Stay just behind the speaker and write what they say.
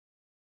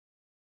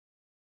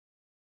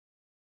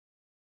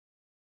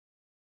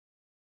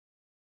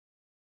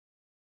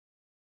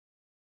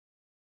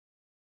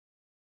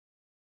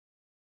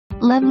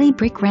Lovely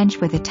brick ranch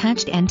with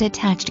attached and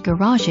detached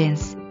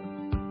garages.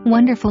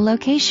 Wonderful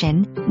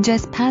location,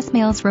 just past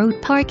Mills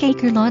Road Park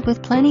Acre lot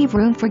with plenty of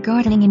room for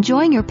gardening,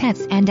 enjoying your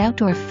pets and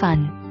outdoor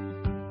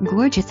fun.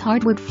 Gorgeous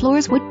hardwood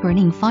floors,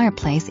 wood-burning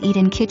fireplace,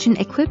 eat-in kitchen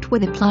equipped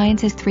with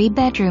appliances, 3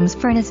 bedrooms,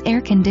 furnace,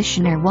 air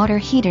conditioner, water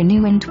heater,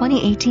 new in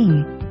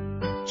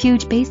 2018.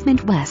 Huge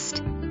basement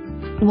west.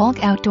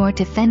 Walkout door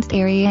to fenced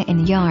area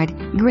in yard,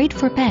 great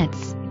for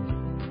pets.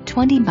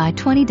 20 by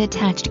 20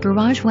 detached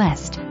garage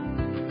west.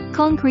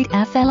 Concrete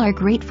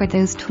Flr-Great for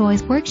those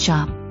toys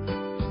workshop.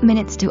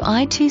 Minutes to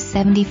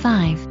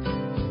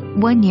I-275.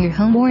 1-year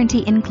home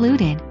warranty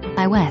included,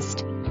 by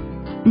West.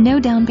 No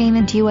down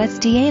payment,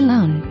 USDA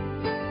loan.